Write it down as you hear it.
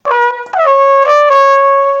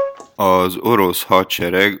Az orosz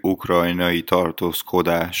hadsereg ukrajnai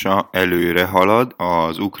tartózkodása előre halad,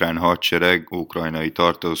 az ukrán hadsereg ukrajnai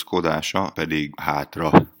tartózkodása pedig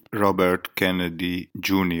hátra. Robert Kennedy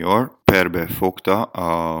Jr. perbe fogta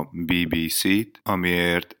a BBC-t,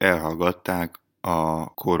 amiért elhallgatták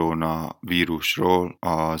a koronavírusról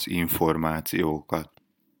az információkat.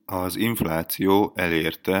 Az infláció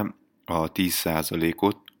elérte a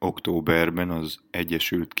 10%-ot októberben az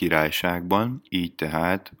Egyesült Királyságban, így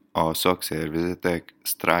tehát a szakszervezetek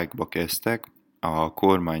sztrájkba kezdtek, a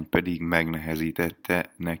kormány pedig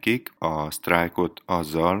megnehezítette nekik a sztrájkot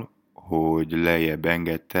azzal, hogy lejjebb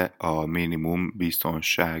engedte a minimum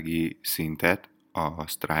biztonsági szintet a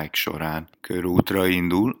sztrájk során. Körútra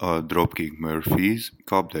indul a Dropkick Murphys,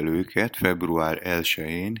 kapd el őket február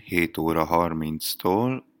 1-én 7 óra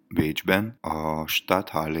 30-tól Bécsben, a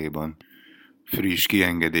Stadthalléban. Friss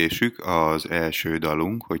kiengedésük az első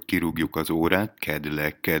dalunk, hogy kirúgjuk az órát,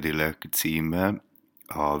 Cadillac címmel,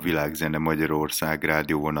 a Világzene Magyarország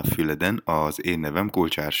rádióban a füleden. Az én nevem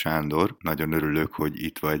Kortàrs Sándor, nagyon örülök, hogy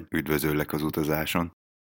itt vagy, üdvözöllek az utazáson.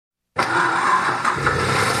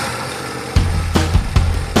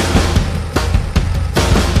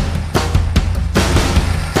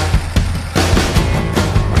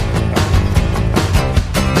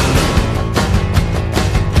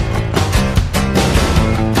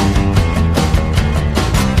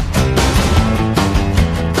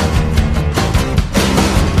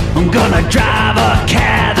 I'm gonna drive a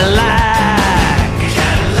Cadillac.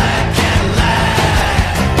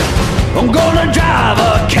 I'm gonna drive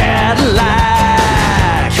a Cadillac.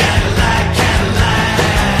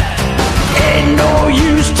 Ain't no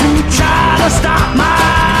use to try to stop my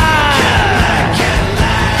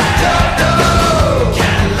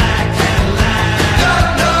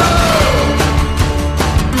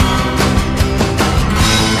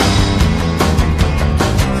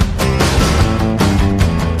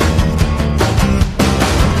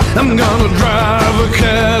I'm gonna drive a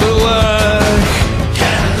Cadillac.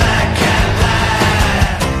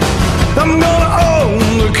 I'm gonna own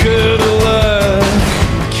the Cadillac.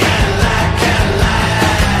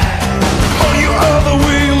 All you other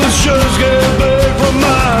wheelers just get back from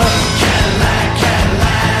mine.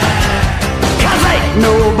 'Cause ain't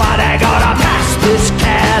nobody gonna pass this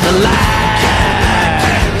Cadillac.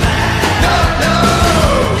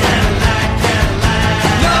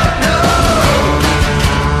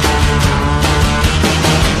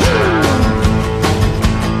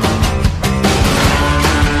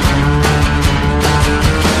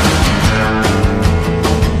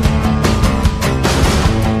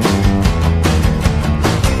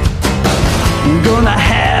 I'm gonna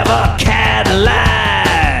have a Cadillac.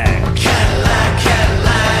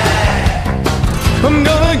 I'm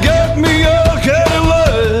gonna get me a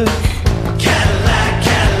Cadillac.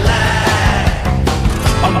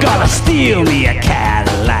 I'm gonna steal me a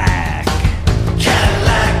Cadillac.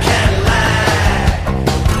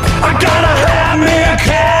 I'm gonna have me a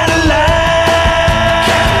Cadillac.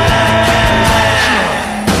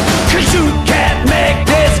 'Cause you can't make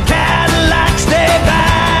this Cadillac stay back.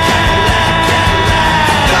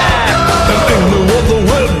 Ain't no other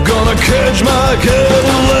web gonna catch my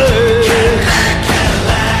Cadillac.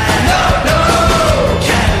 No, no.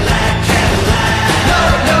 Cadillac, Cadillac. No,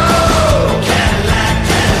 no. Cadillac,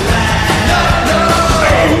 Cadillac. No, no.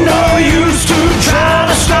 Ain't no use to try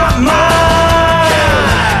to stop mine.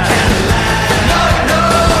 Cadillac, no, no.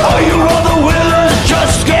 All you other willers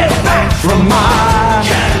just get back from mine.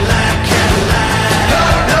 Cadillac, Cadillac. No,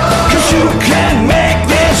 no. 'Cause you can't make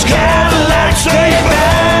this Cadillac stay back.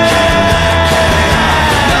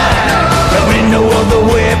 No other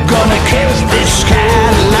way I'm gonna catch this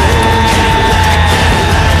Cadillac.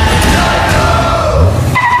 No, no.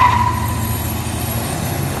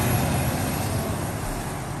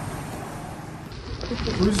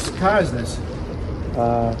 Whose car is this?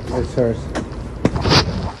 It's hers.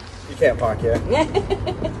 You can't park here.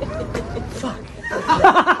 Fuck.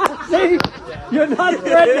 See? You're not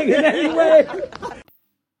threatening in any way.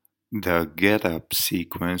 The Get Up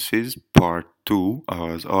Sequences Part 2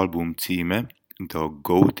 az album címe, The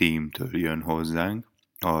Go Team-től jön hozzánk,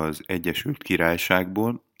 az Egyesült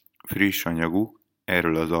Királyságból. Friss anyaguk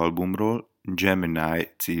erről az albumról Gemini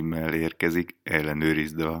címmel érkezik,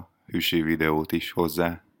 ellenőrizd a hűsi videót is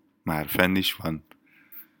hozzá, már fenn is van.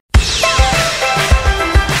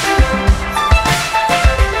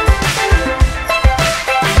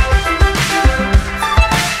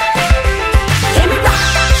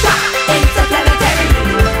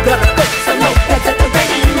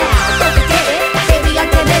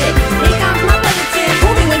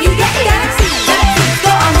 Moving when you get that. That's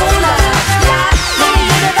the umbrella. Yeah,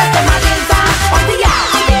 you're the best of my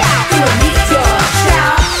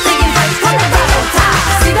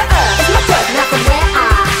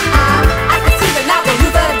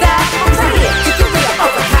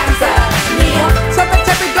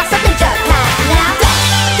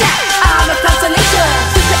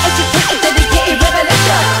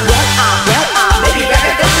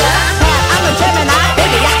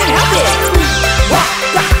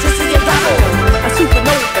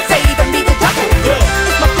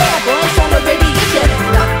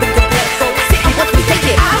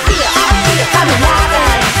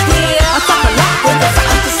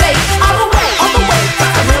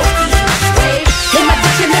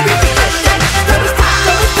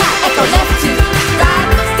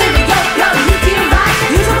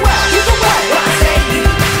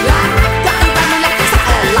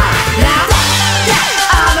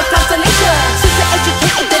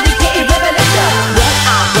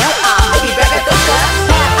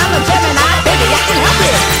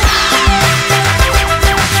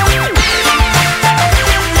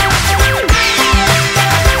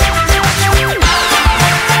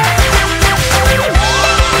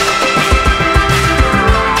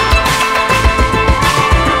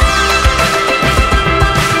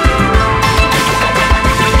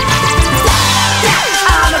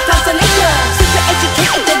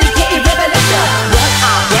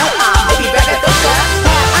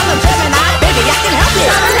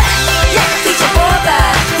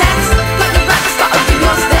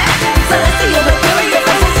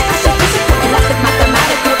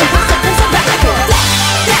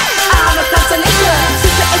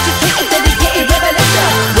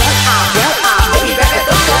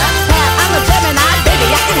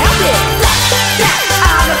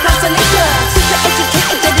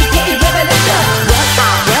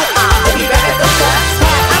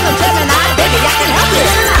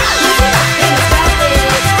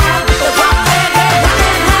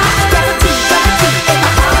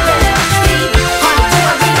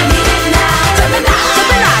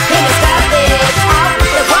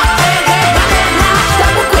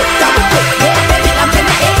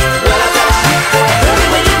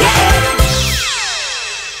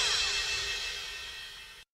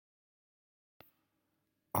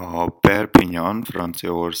néhányan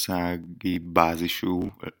franciaországi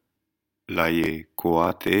bázisú Laie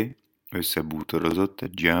Coaté összebútorozott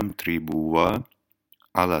egy jam tribúval,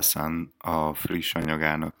 Alassane a friss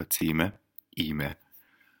anyagának a címe, íme.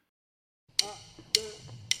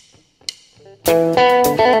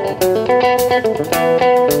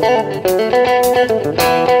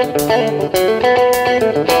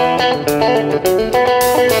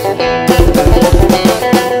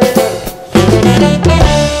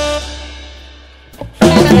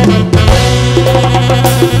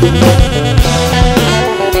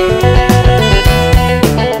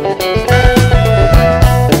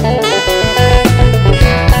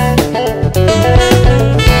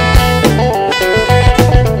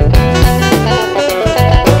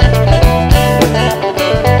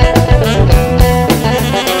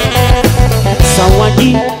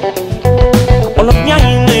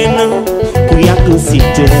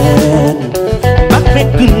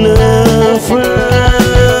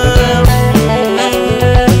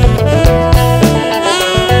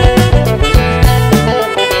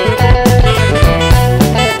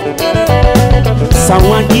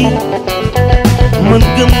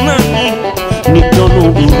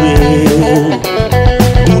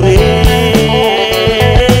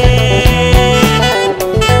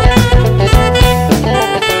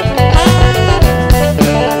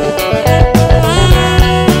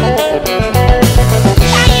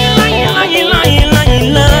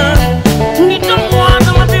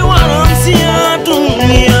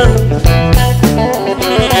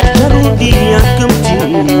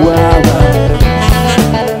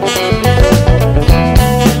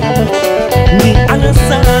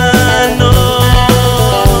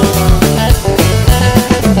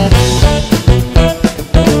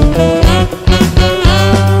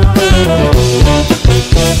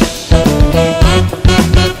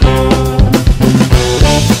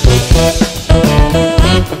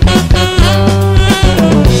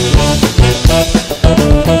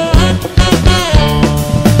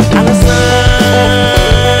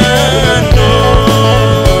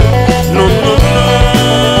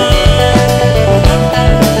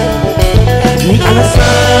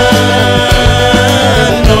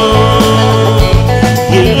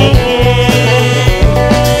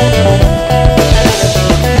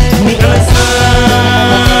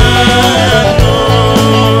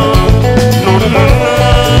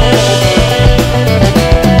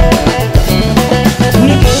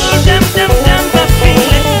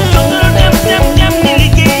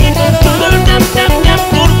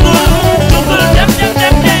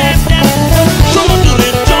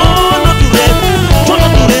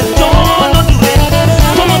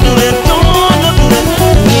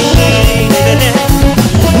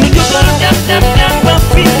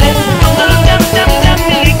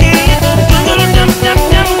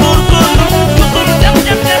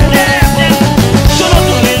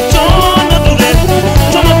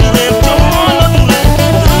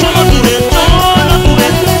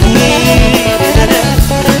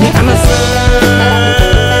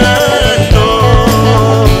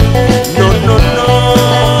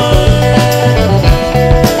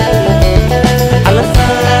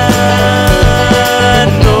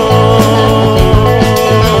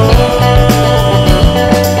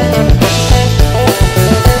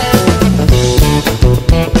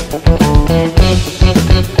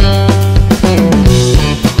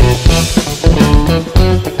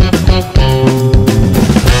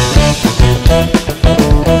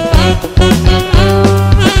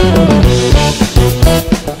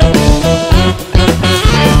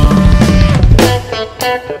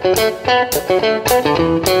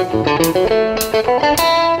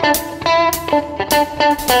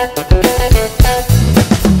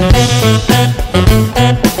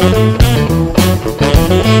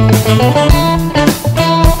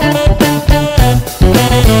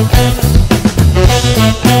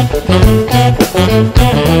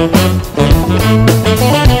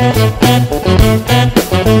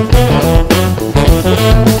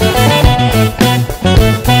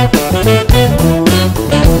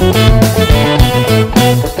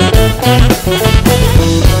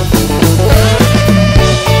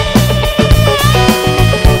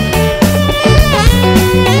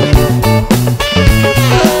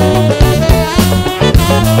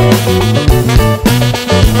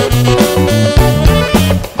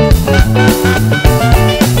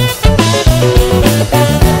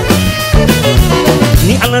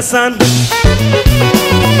 Alassane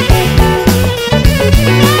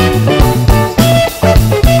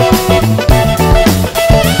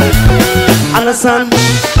Alassane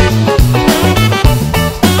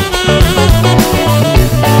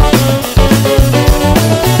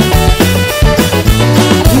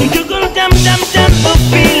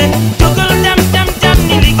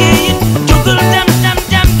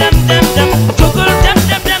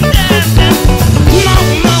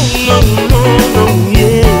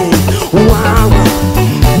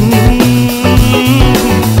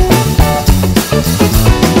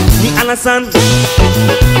Alasan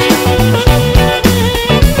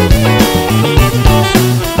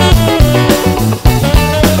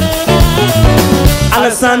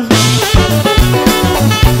Alasan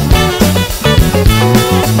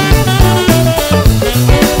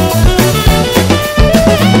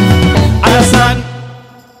Alasan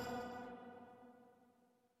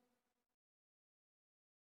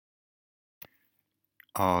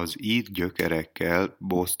Az ír gyökerekkel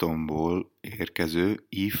Bostonból érkező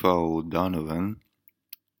Aoife Donovan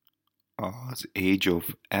az Age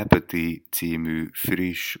of Apathy című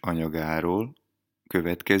friss anyagáról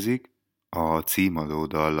következik a címadó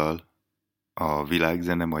dallal a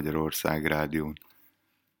Világzene Magyarország rádión.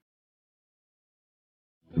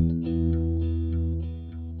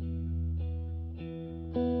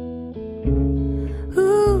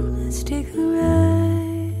 Let's take a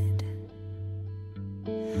ride.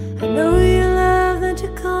 I know you love the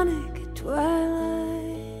Taconic at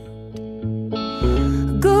twilight.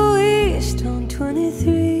 Go east on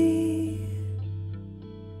 23,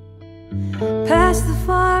 past the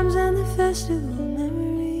farms and the festival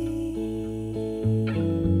memories,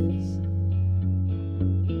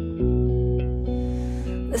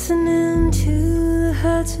 listening to the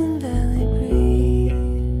Hudson Valley breeze.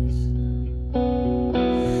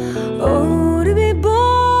 Oh, to be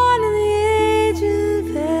born in the age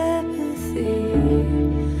of apathy,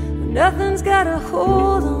 when nothing's got a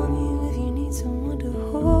hold on you. If you need someone to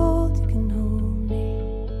hold, you can hold me.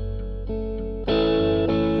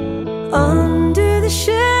 Under the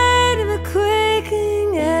shade of a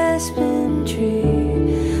quaking aspen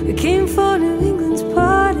tree, we came for New England's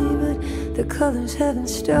party, but the colors haven't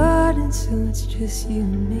started, so it's just you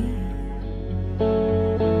and me.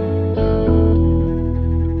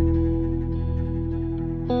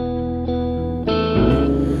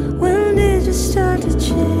 Start to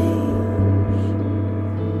change?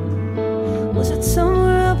 Was it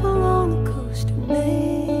somewhere up along the coast of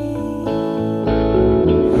Maine?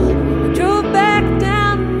 We drove back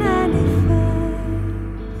down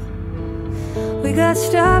 95. We got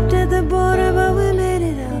stopped at the border, but we made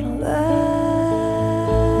it out alive.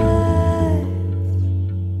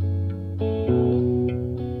 The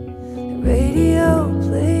radio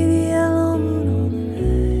played the yellow moon on the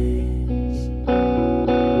rise.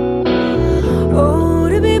 Oh,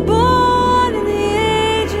 to be born in the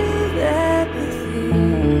age of apathy,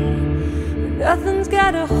 where nothing's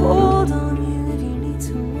got a hold on you. If you need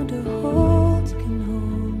someone to hold, you can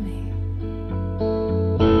hold me.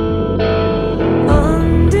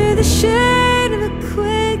 Under the shade of a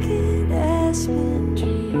quaking aspen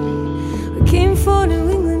tree, we came for New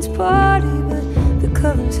England's party, but the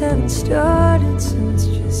colors haven't started, so it's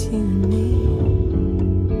just you and me.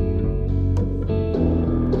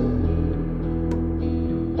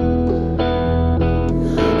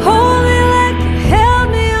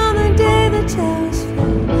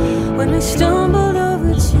 When we stumbled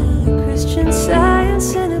over to the Christian Science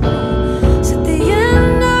Center, at the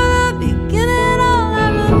end of the beginning, all I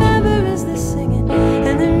remember is the singing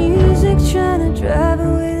and the music trying to drive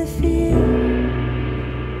away the fear.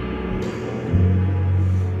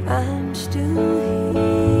 I'm still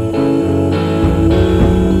here,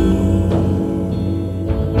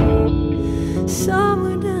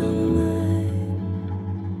 somewhere down the line.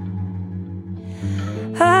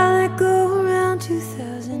 I let go around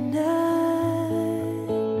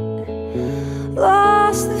 2009,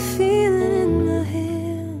 lost the feeling in my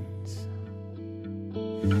hands.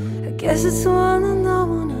 I guess it's one that no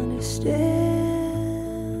one understands.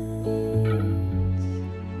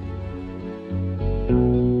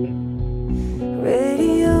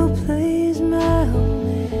 Radio plays my old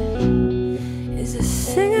man is a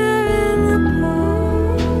singer in the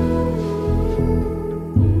park.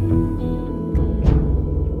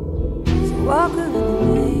 He's a walker in the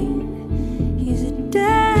rain. He's a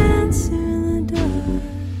dancer in the dark.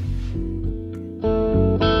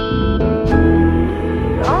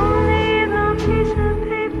 Only the piece of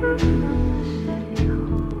paper from the city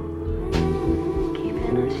hall,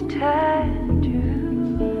 keeping us tied to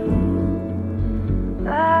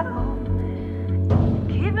that old man,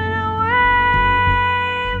 keeping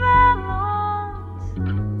away my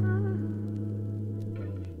lonesome.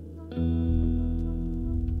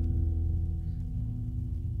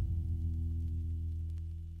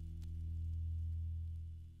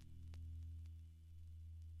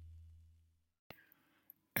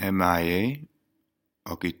 MIA,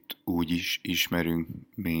 akit úgy is ismerünk,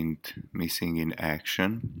 mint Missing in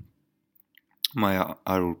Action, Maja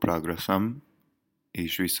Arul Progressam,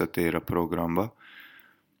 és visszatér a programba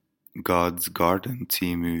God's Garden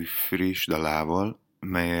című friss dalával,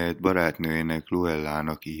 melyet barátnőjének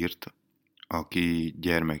Luellának írt aki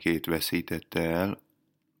gyermekét veszítette el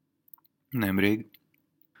nemrég,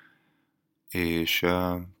 és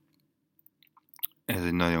ez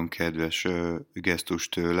egy nagyon kedves gesztus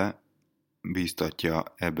tőle, bíztatja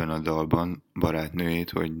ebben a dalban barátnőjét,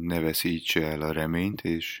 hogy ne veszítse el a reményt,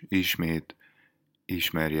 és ismét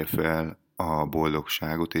ismerje fel a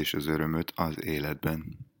boldogságot és az örömöt az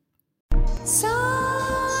életben.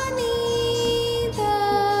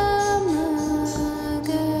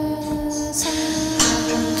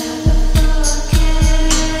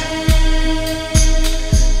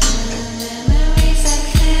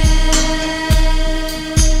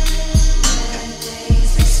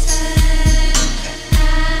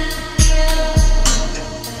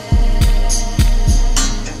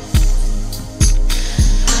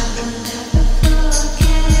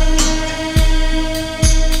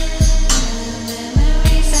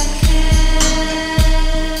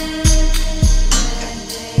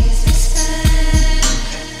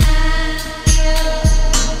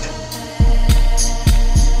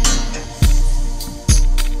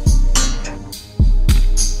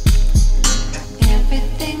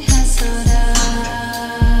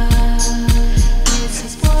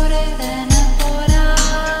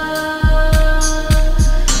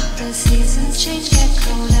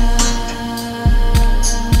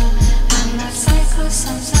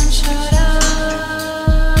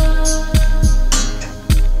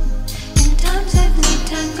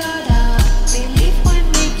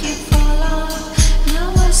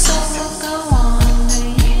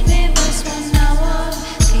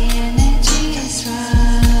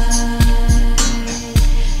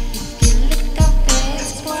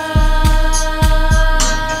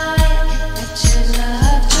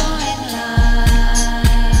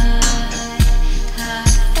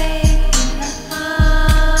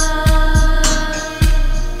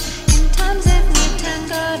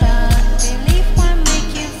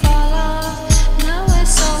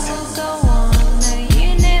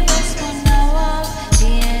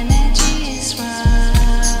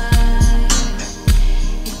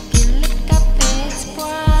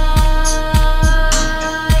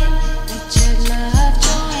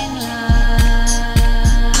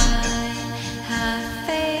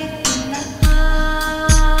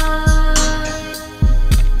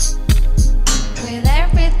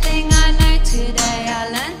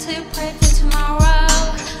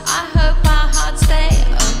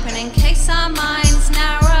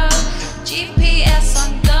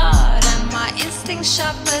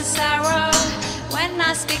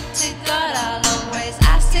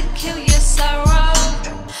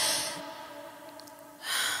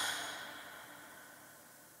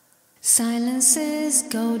 Silence is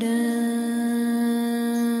golden,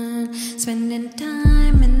 spending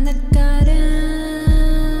time in the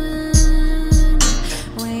garden,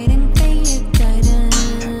 waiting for your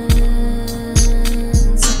guidance,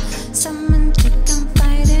 someone to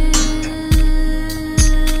confide in.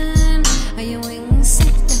 Are your wings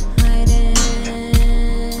set to hide it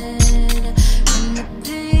from the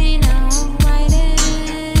pain of writing?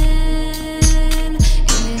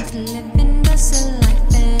 If living does a life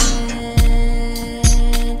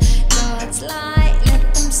light, let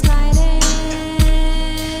them slide in.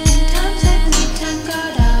 Times that need to go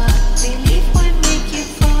down, belief won't make you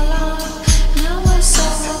fall off. Now our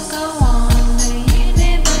soul will go on, the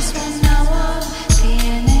universe will know of. The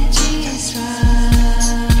energy is right.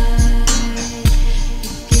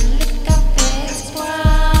 If you look up, it's bright.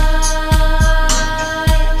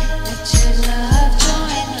 Let your love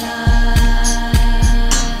join light.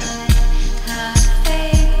 Have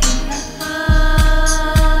faith in the heart.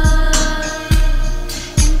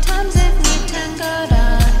 Times that need to go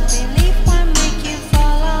down, belief won't make you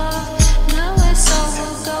fall off. Now our soul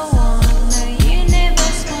will go on, the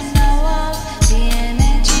universe will know of. The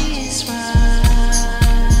energy is right.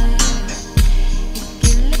 If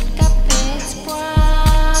you look up, it's bright.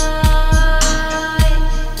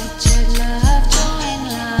 Let your love join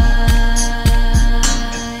light.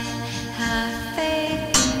 Have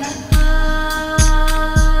faith in the heart.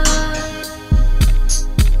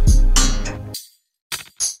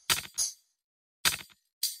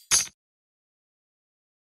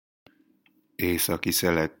 Északi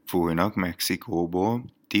szelek fújnak Mexikóból,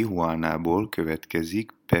 Tijuánából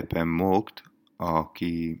következik Pepe Mogt,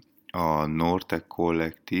 aki a Nortec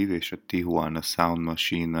kollektív és a Tijuana Sound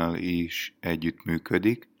Machine-nal is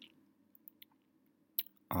együttműködik.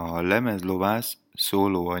 A lemezlovász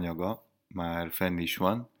szóló anyaga már fenn is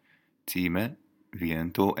van, címe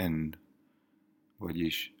Viento en,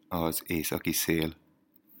 vagyis az északi szél.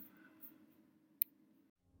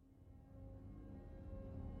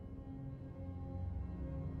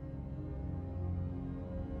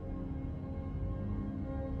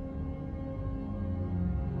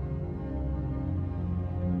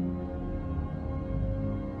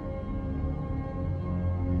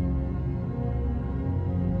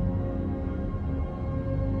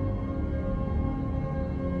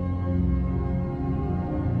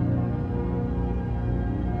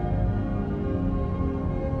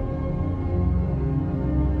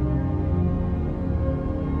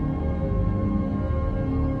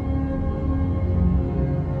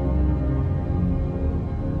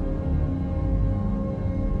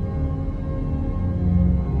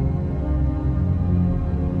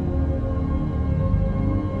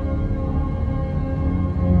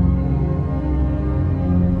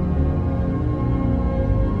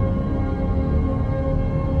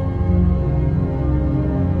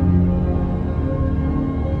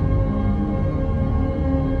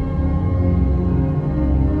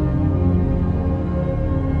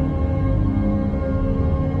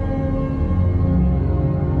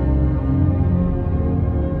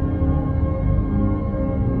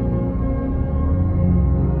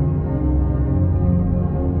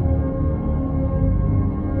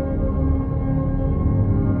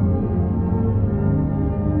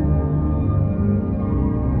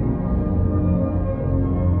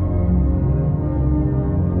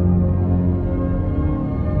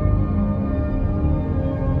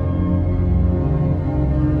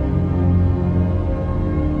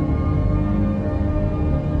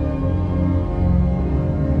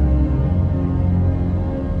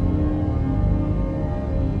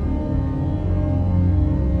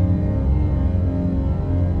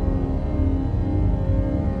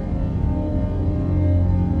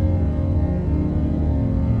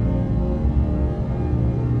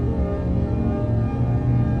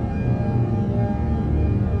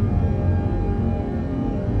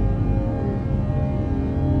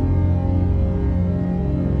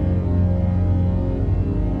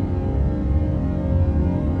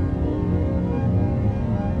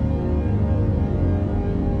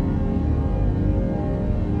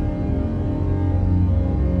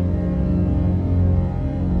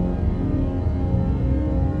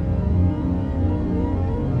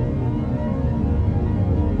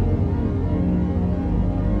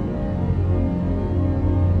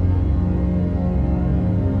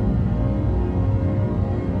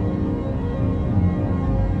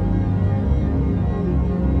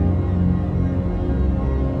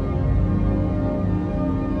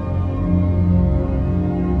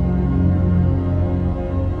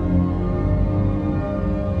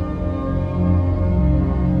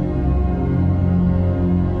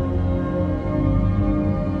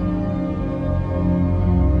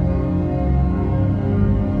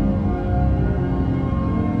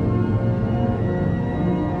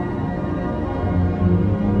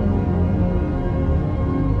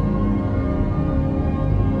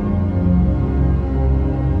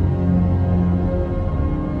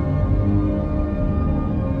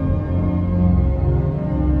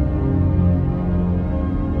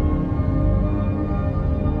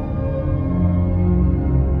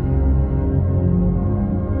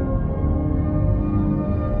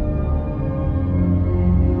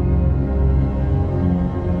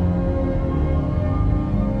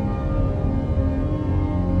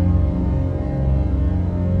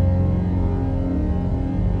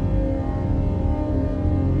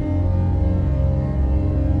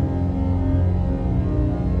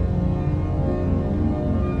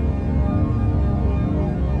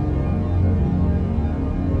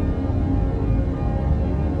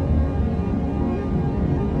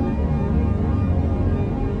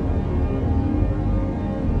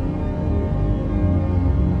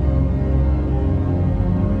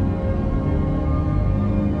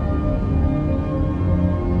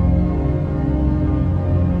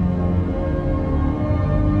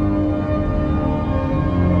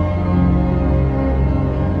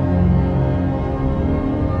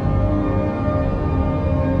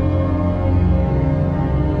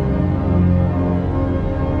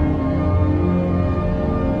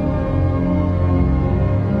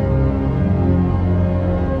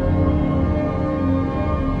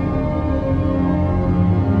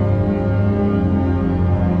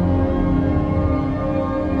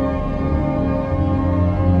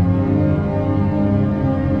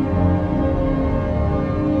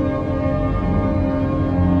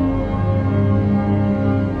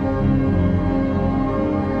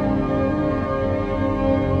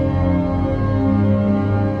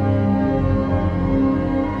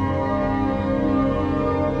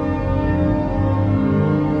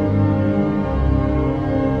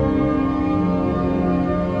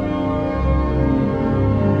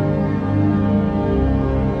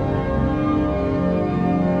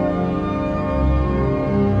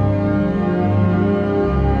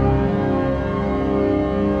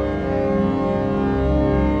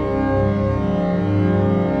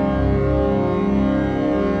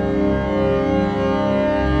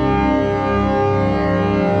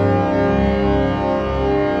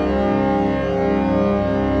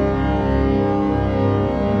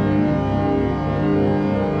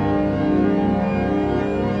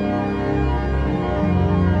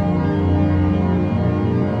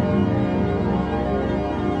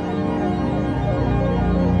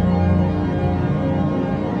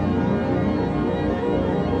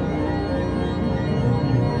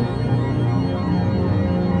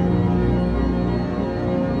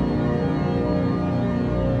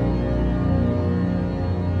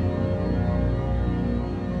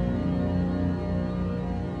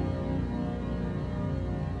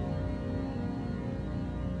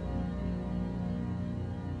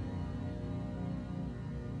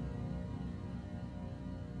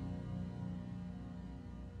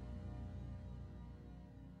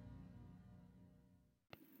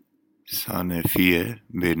 Să ne fie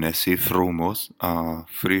bine și frumos a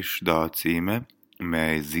friss dal címe,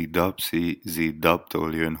 mely Zidapszi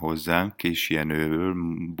Zidaptól jön hozzánk Kisjenőből,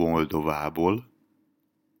 Moldovából.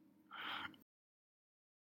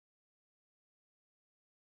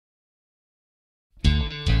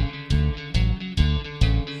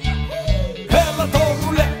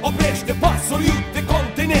 Helatorule, oprește pasul, iute,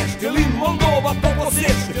 contenește. În Moldova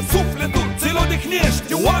poposește, sufletul ți-l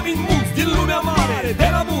odihnește. Oameni mulți din lumea mare, de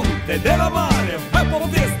la munte, de la mare, vă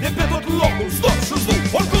povestesc de pe tot locul. Stop și stu,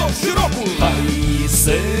 folclor și rockul. Hai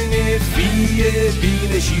să ne fie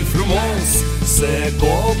bine și frumos, să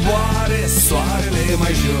coboare soarele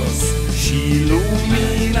mai jos și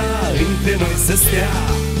lumina între noi să stea,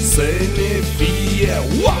 să ne fie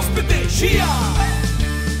oaspete și ea.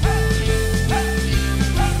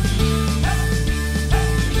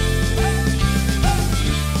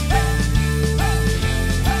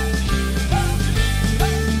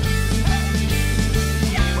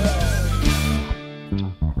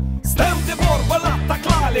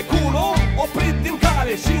 Cu un om oprit din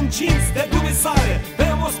cale și în cinste dumisare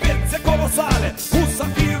dăm o spețe colosale. Cu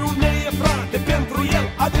safirul ne e frate, pentru el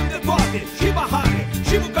avem de toate, și bahare,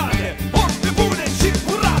 și bucate, porte bune și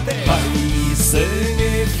curate. Hai să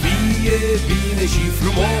ne fie bine și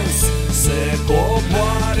frumos, să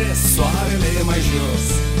coboare soarele mai jos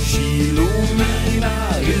și lumina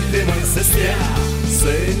între noi să stea,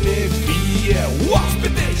 să ne fie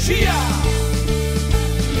oaspete și ea.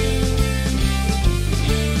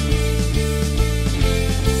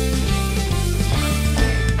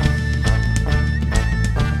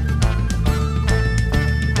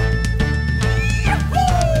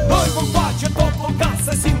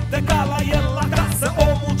 Să simte ca la el acasă,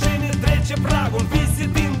 omul ce ne trece pragul,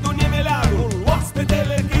 vizitindu-ne meleagul.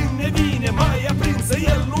 Oaspetele când ne vine, mai aprinsă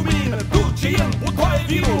el lumină, duce el butoaie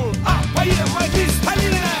vinul, apa e mai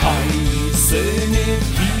cristalină. Hai să ne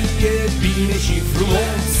fie bine și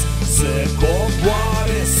frumos, să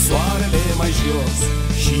coboare soarele mai jos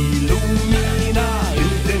și lumina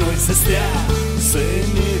între noi să stea, să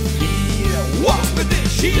ne fie oaspete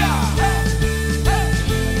și ea.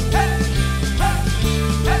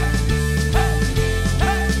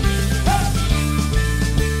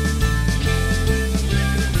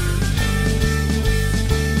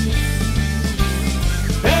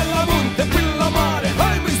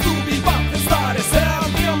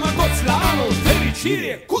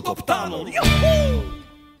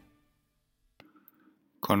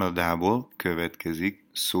 Kanadából következik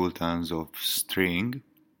Sultans of String,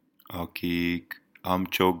 akik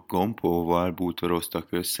amcsok gompóval bútoroztak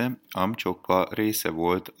össze. Amcsokka része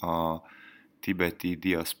volt a tibeti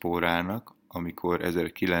diaszpórának, amikor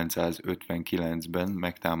 1959-ben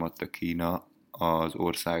megtámadta Kína az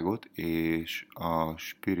országot, és a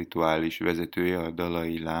spirituális vezetője, a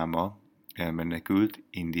Dalai Láma elmenekült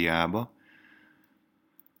Indiába.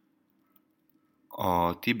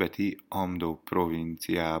 A tibeti Amdo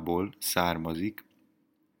provinciából származik,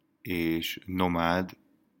 és nomád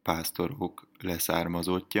pásztorok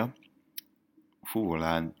leszármazottja.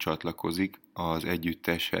 Fuvolán csatlakozik az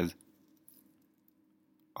együtteshez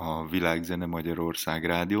a Világzene Magyarország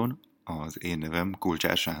rádión. Az én nevem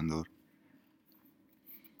Kortàrs Sándor.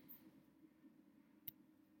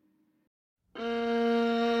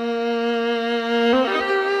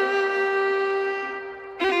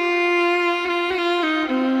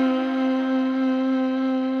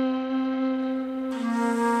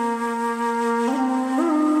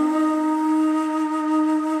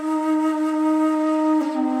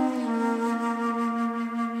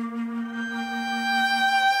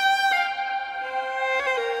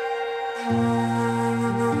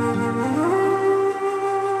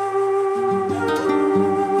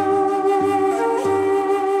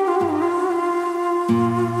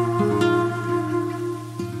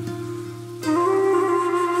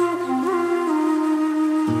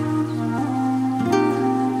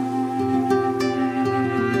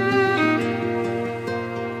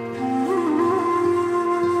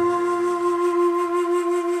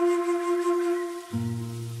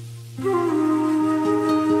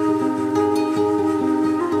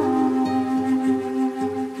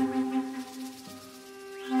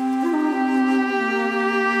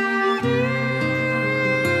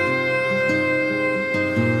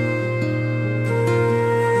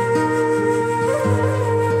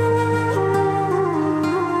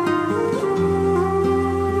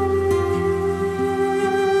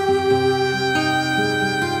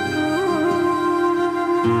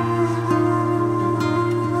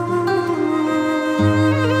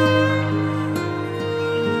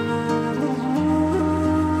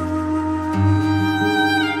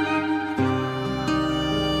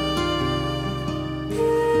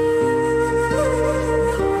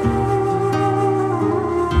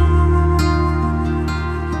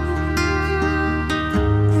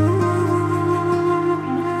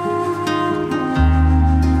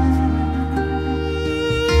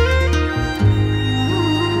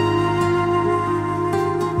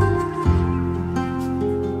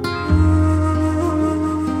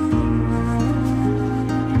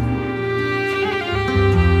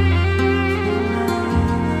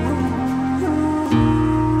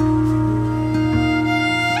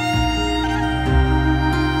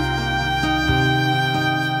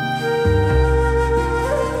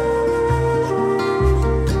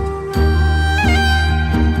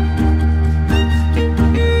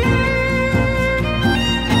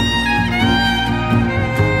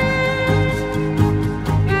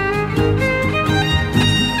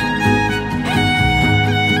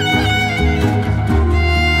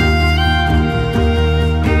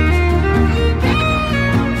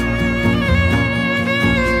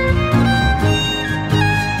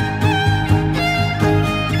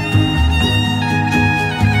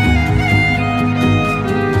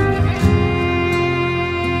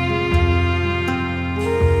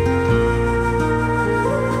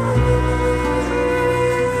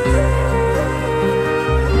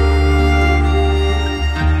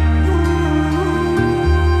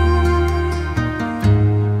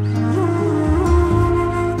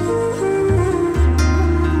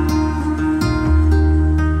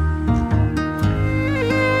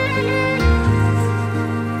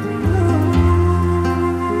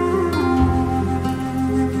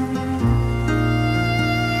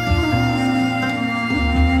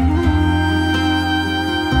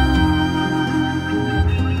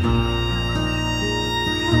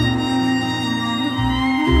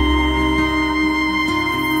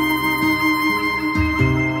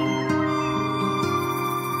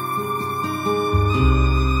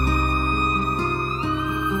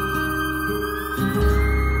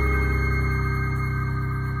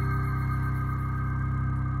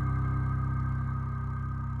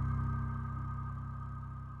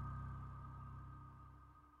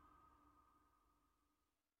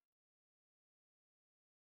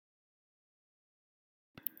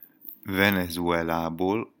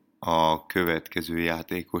 Venezuelából a következő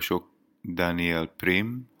játékosok: Daniel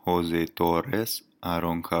Prim, José Torres,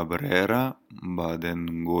 Aaron Cabrera,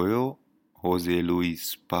 Baden Goyo, José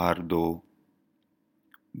Luis Pardo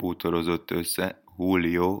bútorozott össze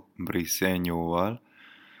Julio Briceñóval,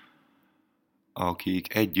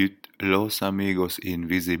 akik együtt Los Amigos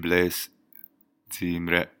Invisibles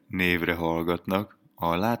névre hallgatnak.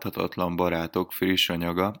 A Láthatatlan Barátok friss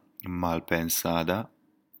anyaga, Malpensada,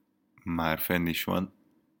 már fenn is van.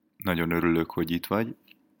 Nagyon örülök, hogy itt vagy.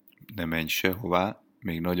 Ne menj sehová,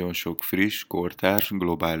 még nagyon sok friss, kortárs,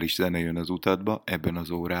 globális zene jön az utadba ebben az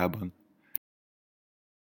órában.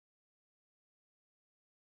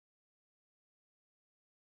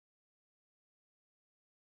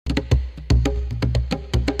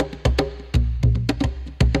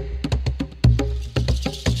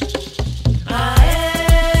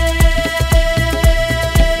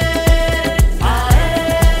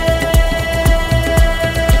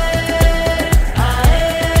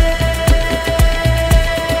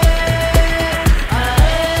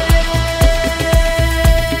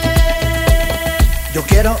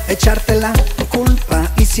 Echarte la culpa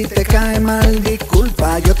y si te cae mal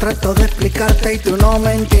disculpa. Yo trato de explicarte y tú no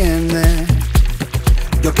me entiendes.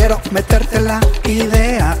 Yo quiero meterte la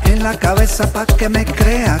idea en la cabeza pa' que me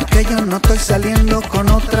creas que yo no estoy saliendo con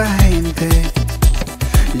otra gente.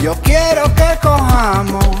 Yo quiero que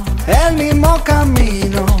cojamos el mismo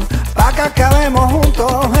camino pa' que acabemos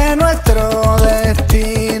juntos en nuestro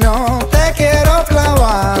destino. Te quiero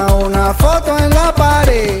clavar una foto en la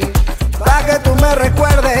pared pa' que tú me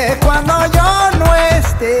recuerdes cuando yo no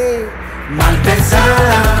esté. Mal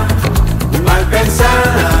pensada, mal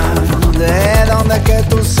pensada. ¿De dónde es que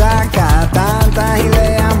tú sacas tantas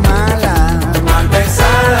ideas malas? Mal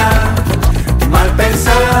pensada, mal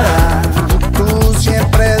pensada. Tú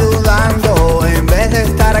siempre dudando en vez de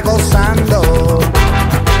estar gozando.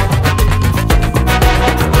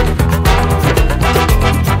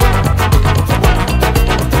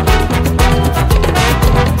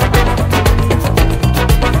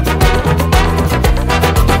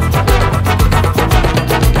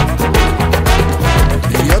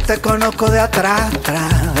 Te conozco de atrás,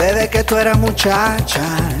 desde que tú eras muchacha.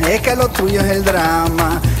 Es que lo tuyo es el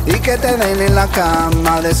drama y que te den en la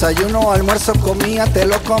cama. Desayuno, almuerzo, comida, te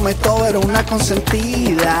lo comes todo, eres una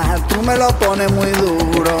consentida. Tú me lo pones muy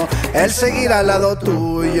duro, él seguirá al lado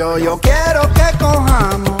tuyo. Yo quiero que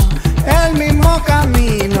cojamos el mismo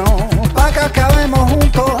camino pa' que acabemos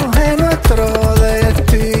juntos en nuestro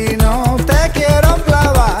destino. Te quiero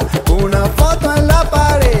clavar una foto en la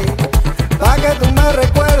pared pa' que tú me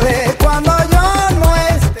recuerdes cuando yo no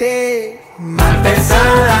esté. Mal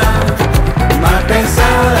pensada, mal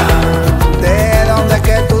pensada. ¿De dónde es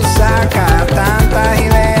que tú sacas tantas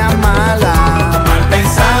ideas malas? Mal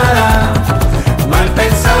pensada, mal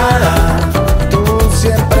pensada. Tú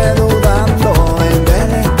siempre dudando en vez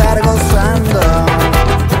de estar gozando.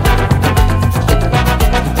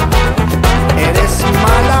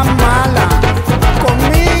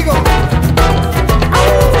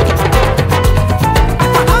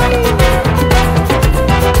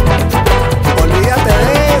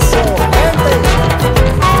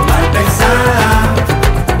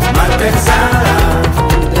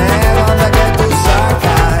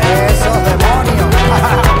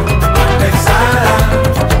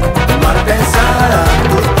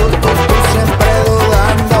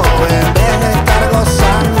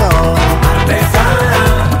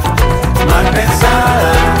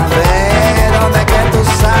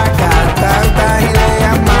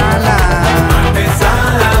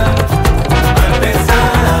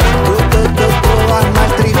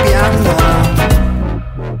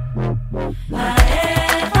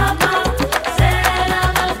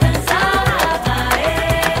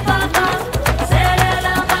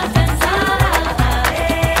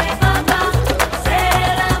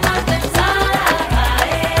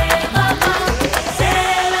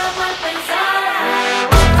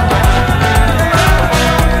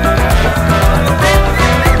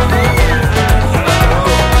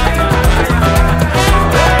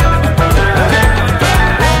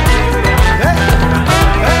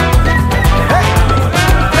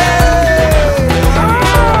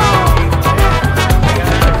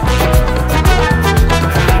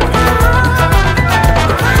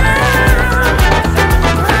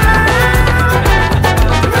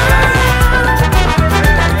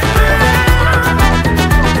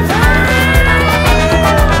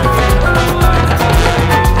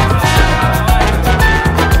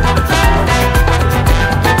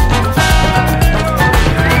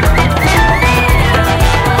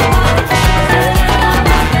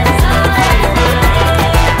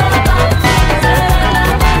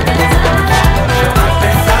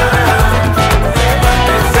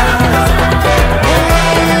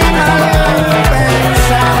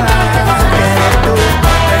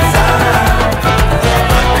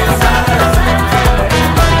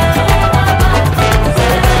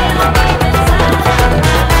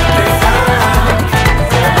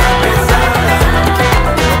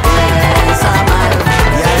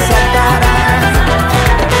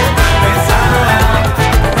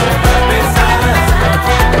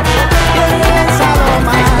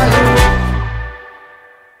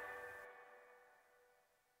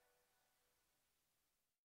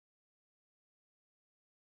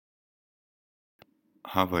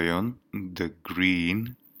 Havajon The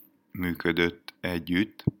Green működött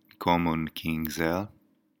együtt Common Kings-el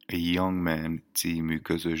a Young Man című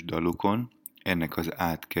közös dalukon, ennek az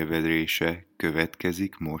átkeverése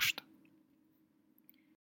következik most.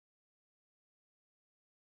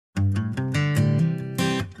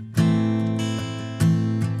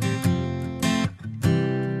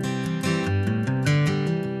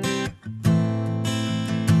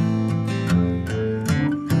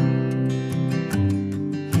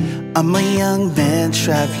 I'm a young man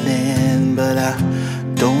traveling, but I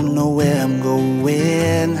don't know where I'm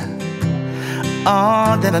going.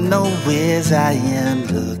 All that I know is I am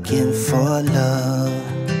looking for love.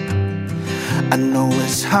 I know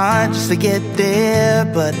it's hard just to get there,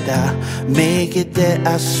 but I'll make it there,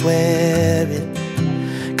 I swear it.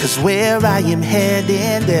 'Cause where I am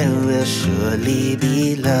heading, there will surely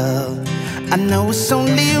be love. I know it's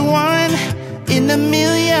only one in a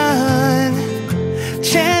million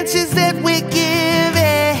chances that we're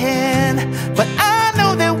given, but I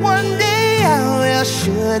know that one day I will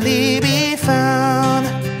surely be found,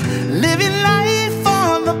 living life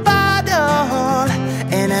on the bottle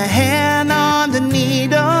and a hand on the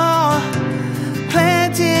needle.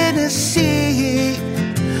 Planting a seed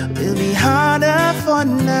will be harder for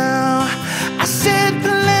now. I said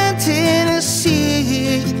planting a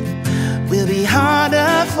seed will be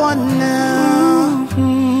harder for now.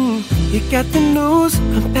 You got the news,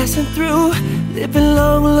 I'm passing through, living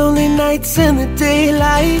long, lonely nights in the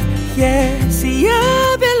daylight. Yeah, see,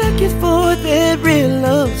 I've been looking for that real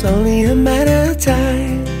love's only a matter of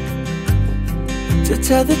time. To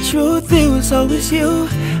tell the truth, it was always you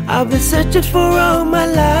I've been searching for all my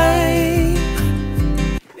life.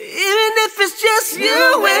 Even if it's just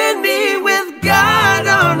you and me with God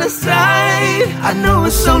on the side, I know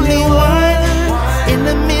it's only one In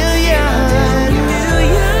a million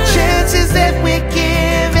chances that we're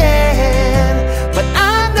given, but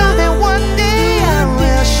I know that one day I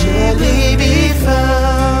will surely be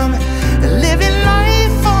found, living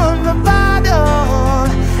life on the bottle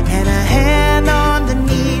and a hand on the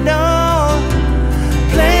needle.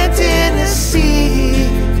 Planting a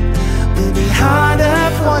seed will be harder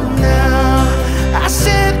for now. I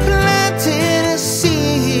said planting a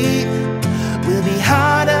seed will be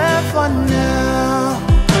harder for now.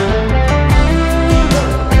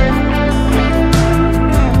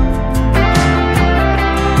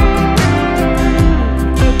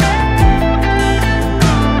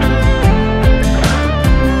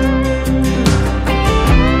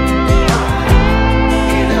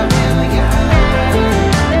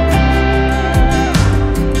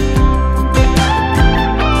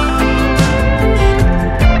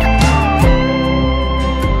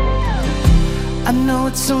 I know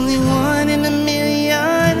it's only one in a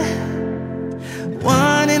million,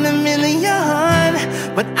 one in a million,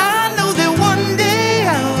 but I know that one day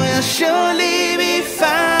I will surely be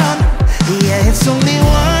found. Yeah, it's only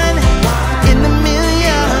one in a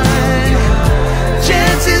million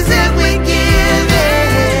chances that we're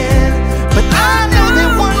given, but I know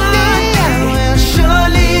that one day I will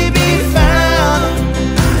surely be found,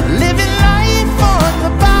 living life on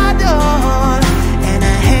the bottle and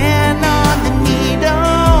a hand on the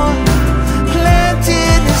needle.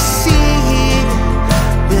 Planting a seed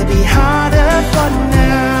will be harder for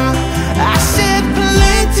now. I said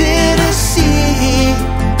planting a seed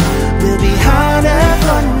will be harder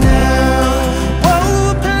for now.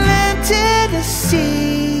 Oh, planting a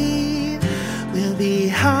seed will be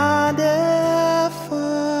harder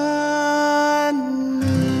for now.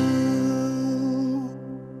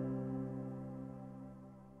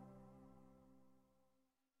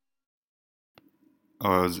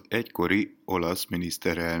 Az egykori olasz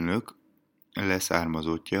miniszterelnök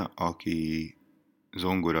leszármazottja, aki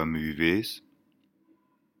zongoraművész,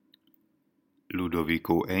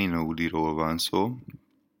 Ludovico Einaudiról van szó,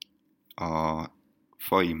 a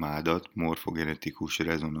faimádat morfogenetikus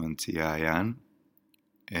rezonanciáján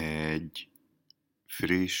egy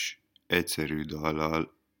friss, egyszerű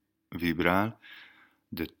dallal vibrál,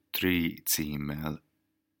 The Tree címmel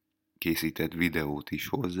készített videót is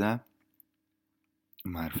hozzá,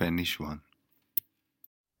 már fenn is van.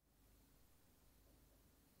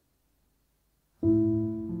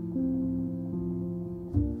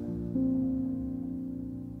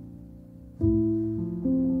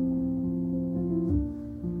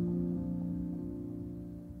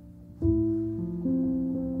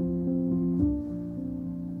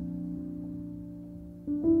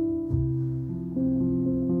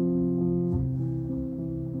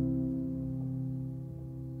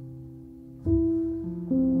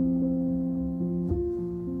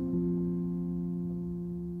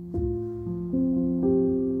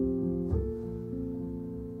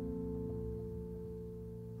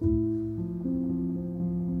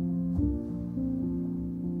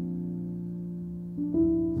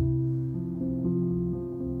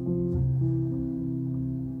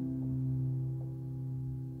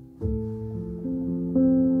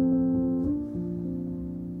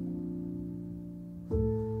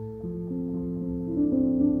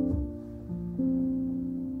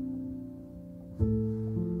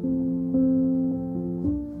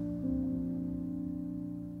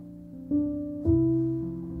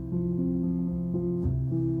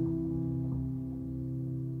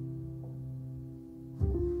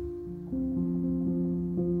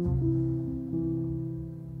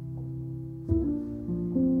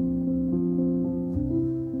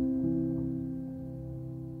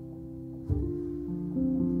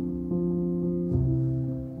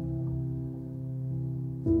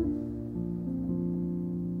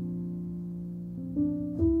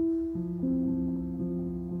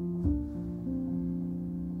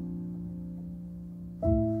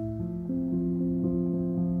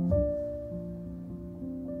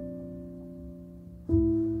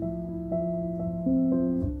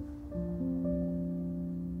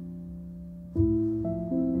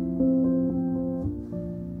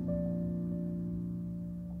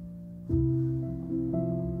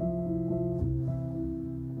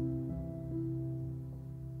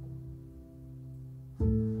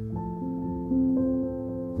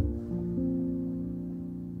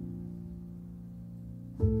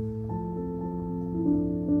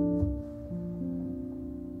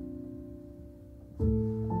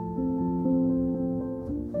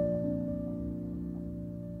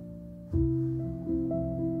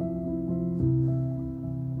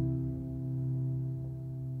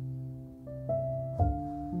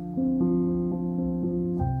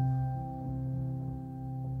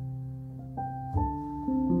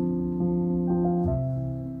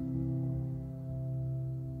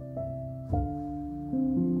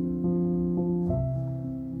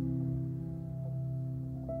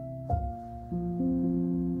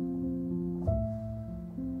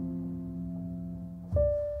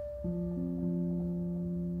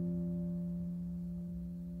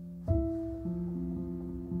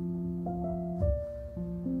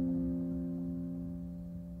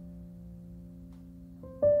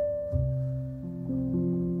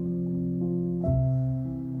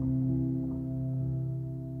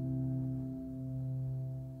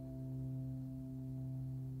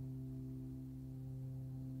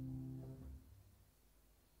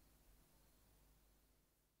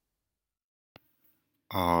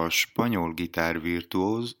 A spanyol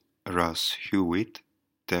gitárvirtuóz Russ Hewitt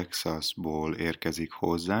Texasból érkezik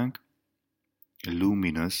hozzánk,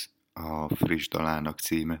 Luminous a friss dalának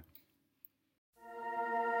címe.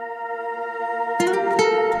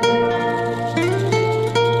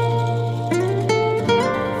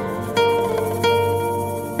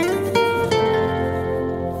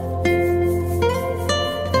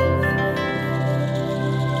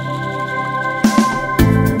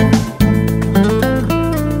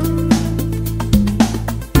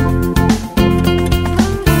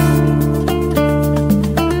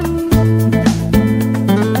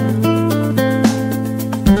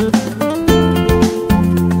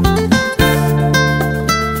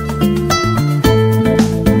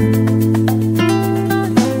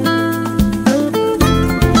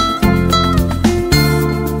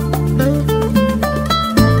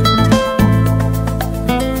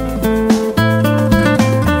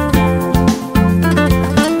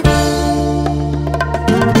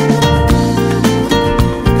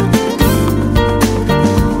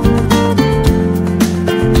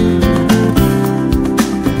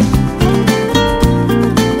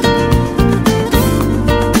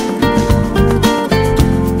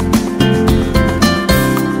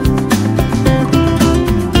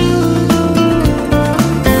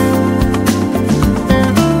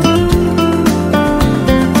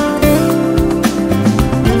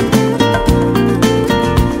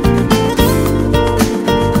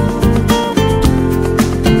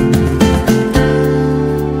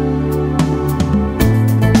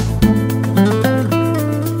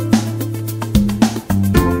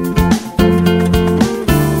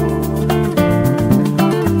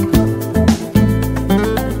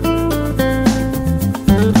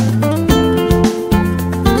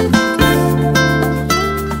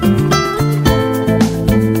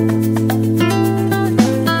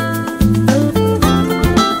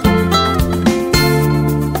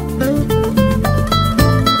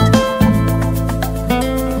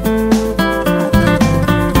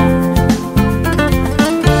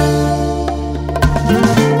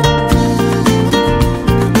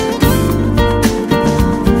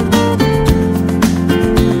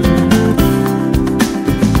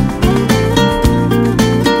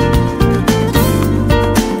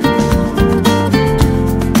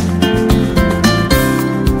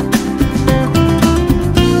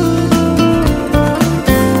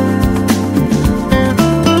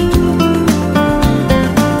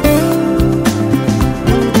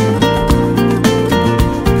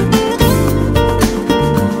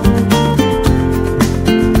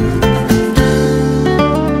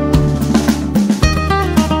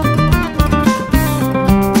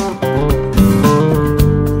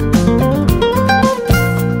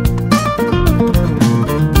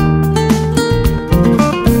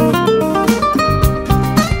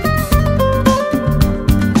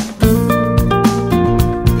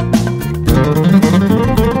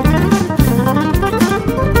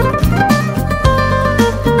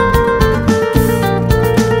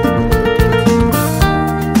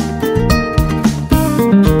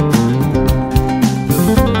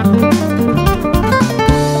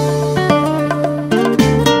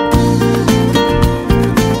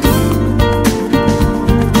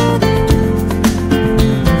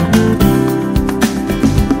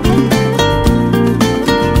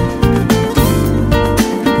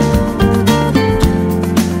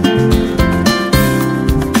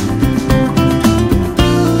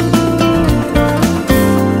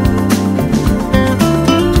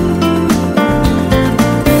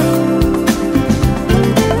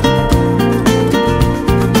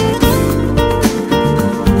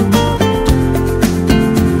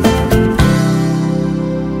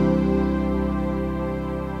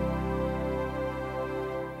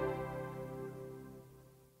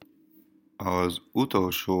 Az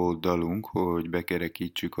utolsó dalunk, hogy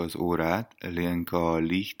bekerekítsük az órát, Lenka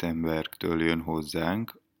Lichtenbergtől jön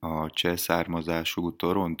hozzánk, a cseh származású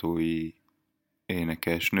torontói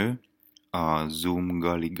énekesnő, a Zoom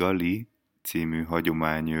Gali Gali című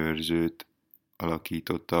hagyományőrzőt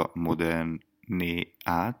alakította modernné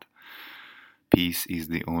át, Peace is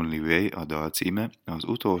the Only Way a dal címe, az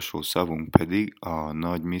utolsó szavunk pedig a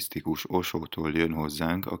nagy misztikus Osótól jön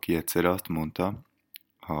hozzánk, aki egyszer azt mondta,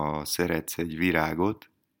 ha szeretsz egy virágot,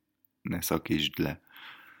 ne szakítsd le.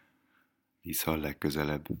 Viszont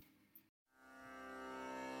legközelebb.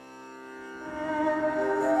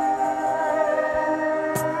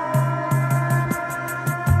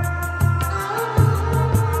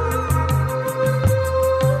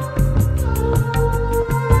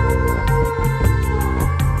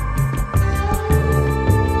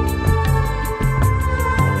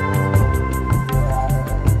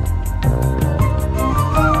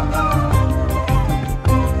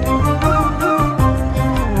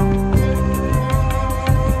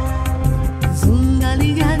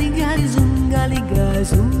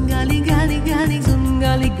 zungali gali gali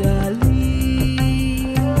zungali gali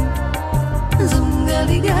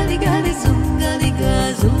zungali gali gali zungali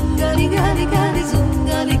gali zungali gali gali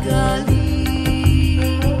zungali gali